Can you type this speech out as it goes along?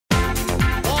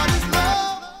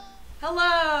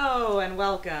Hello and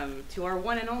welcome to our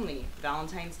one and only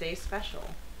Valentine's Day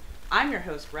special. I'm your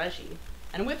host Reggie,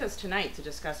 and with us tonight to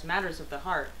discuss matters of the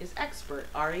heart is expert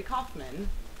Ari Kaufman.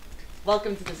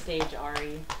 Welcome to the stage,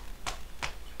 Ari.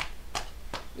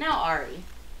 Now, Ari,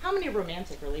 how many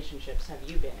romantic relationships have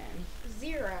you been in?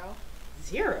 0.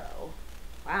 0?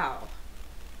 Wow.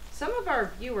 Some of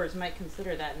our viewers might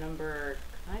consider that number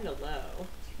kind of low.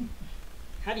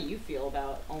 How do you feel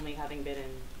about only having been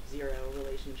in 0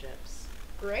 relationships?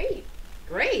 Great.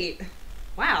 Great!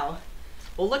 Wow.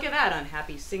 Well, look at that,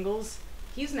 unhappy singles.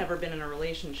 He's never been in a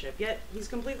relationship, yet he's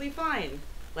completely fine.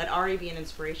 Let Ari be an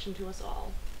inspiration to us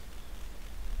all.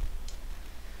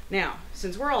 Now,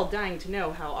 since we're all dying to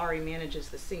know how Ari manages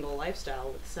the single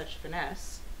lifestyle with such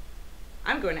finesse,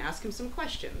 I'm going to ask him some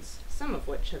questions, some of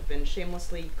which have been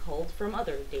shamelessly culled from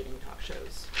other dating talk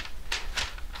shows.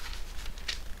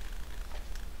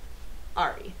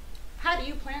 Ari, how do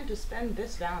you plan to spend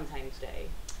this Valentine's Day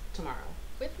tomorrow?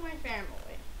 With my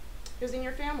family. Who's in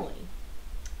your family?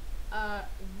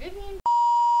 Vivian.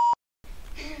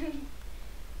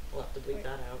 We'll have to bleep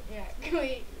that out. Yeah, can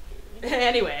we?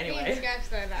 Anyway. Scratch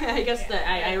that out. I guess yeah. that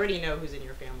I already know who's in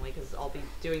your family because I'll be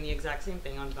doing the exact same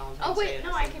thing on Valentine's Day. Oh wait, at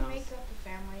no, the I same can house. make up a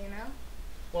family, you know?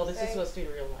 Well, this is supposed to be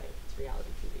real life. It's reality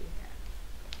TV.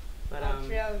 Yeah. But It's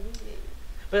reality TV.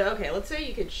 But okay, let's say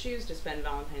you could choose to spend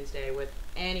Valentine's Day with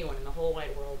anyone in the whole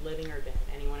wide world, living or dead,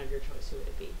 anyone of your choice. Who would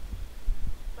it be?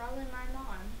 Probably my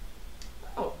mom.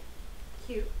 Oh,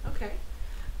 cute. Okay.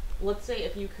 Let's say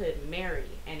if you could marry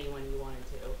anyone you wanted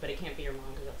to, but it can't be your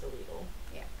mom because that's illegal.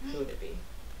 Yeah. Who would it be?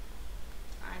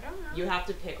 I don't know. You have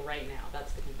to pick right now.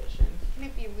 That's the condition. Can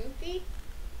it be Luffy?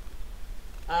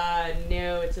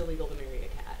 No, it's illegal to marry a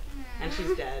cat. And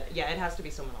she's dead. Yeah, it has to be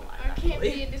someone alive, Or actually. can't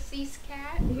be a deceased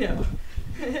cat? No.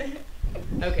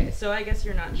 Okay, so I guess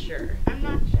you're not sure. I'm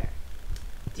not sure.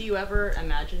 Do you ever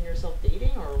imagine yourself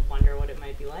dating or wonder what it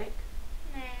might be like?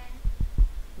 Nah.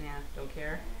 Nah, don't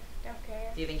care. Don't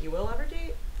care. Do you think you will ever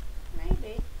date?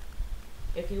 Maybe.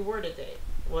 If you were to date,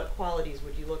 what qualities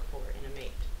would you look for in a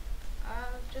mate?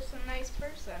 Just a nice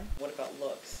person. What about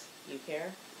looks? Do you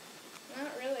care?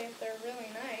 Not really if they're really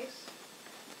nice.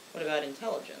 What about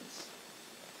intelligence?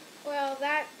 Well,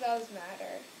 that does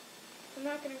matter. I'm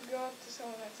not going to go up to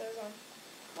someone that says,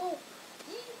 oh,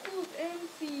 equals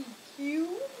MC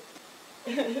cubed?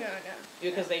 No.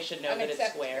 Because they should know that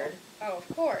it's squared. Oh,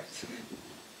 of course.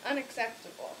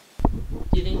 Unacceptable.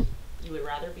 Do you think you would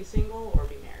rather be single or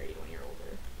be married when you're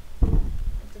older?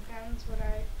 It depends when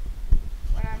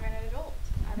I'm an adult.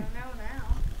 I don't know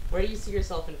now. Where do you see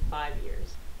yourself in 5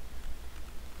 years?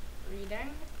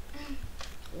 Reading.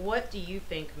 What do you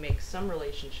think makes some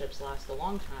relationships last a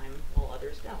long time while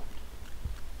others don't?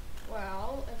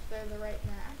 Well, if they're the right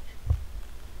match,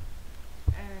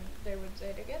 and they would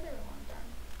stay together a long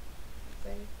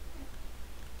time.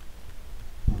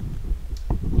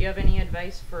 Do you have any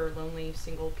advice for lonely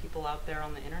single people out there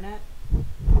on the internet?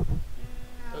 No.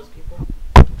 Those people?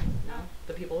 No?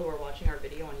 The people who are watching our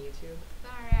video on YouTube?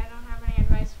 Sorry, I don't have any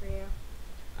advice for you.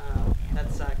 Oh,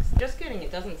 that sucks. Just kidding,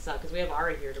 it doesn't suck, because we have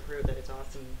Ari here to prove that it's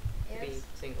awesome to be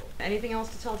single. Anything else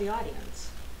to tell the audience?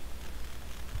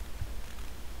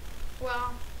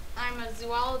 Well, I'm a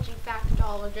zoology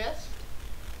factologist.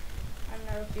 I don't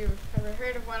know if you've ever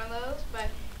heard of one of those, but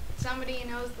it's somebody who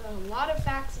knows a lot of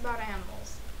facts about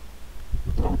animals.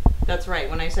 That's right,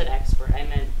 when I said expert, I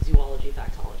meant zoology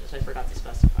factologist. I forgot to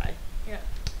specify. Yeah.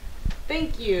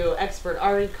 Thank you, expert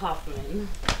Ari Kaufman.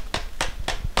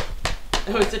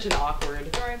 That was such an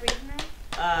awkward. Sorry,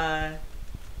 Beaver.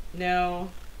 No,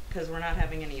 because we're not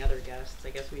having any other guests.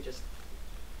 I guess we just,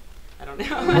 I don't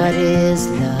know. What is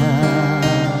love?